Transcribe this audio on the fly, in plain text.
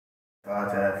All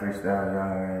to that freestyle, y'all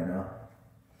already know.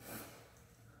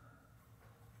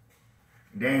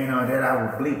 Then you know that I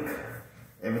would blink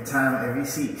every time, every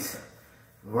seats.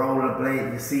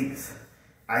 Rollerblade the seats.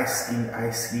 Ice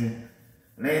ski.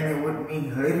 Landing with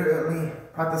me, literally.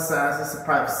 Prophesize it's a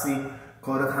prophecy.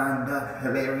 Code of conduct,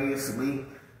 hilariously.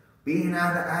 Being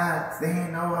out of odds, they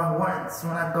ain't know I once.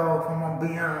 When I go from on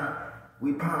beyond,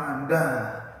 we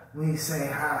ponder. We say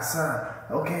hi, sir.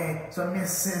 Okay, so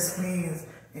Mrs. Please,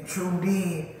 and true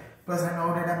deed. Plus I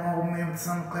know that that moment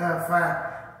some clarify.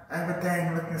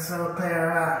 Everything looking so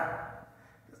clear out.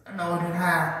 I know that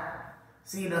I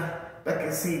see the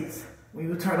bucket seats. When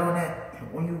you turn on that,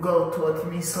 when you go towards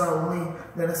me slowly,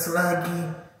 little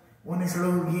sluggy. When it's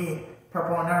loogie,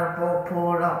 purple and purple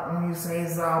pulled up. When you say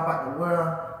it's all about the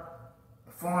world,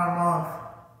 the form of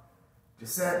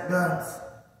Gisette does.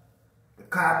 The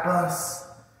cop us,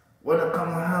 will come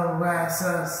and harass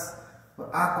us with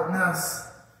awkwardness.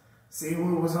 See,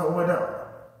 we was over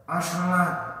the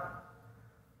nonchalant.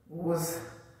 We was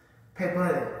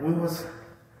paper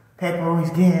always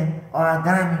getting all our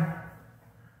diamond.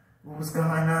 What was going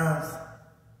on?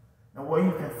 And where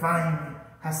you can find me,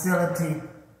 hostility,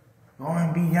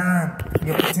 going beyond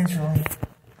your potential.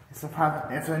 It's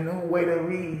a new way to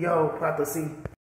read, yo, prophecy.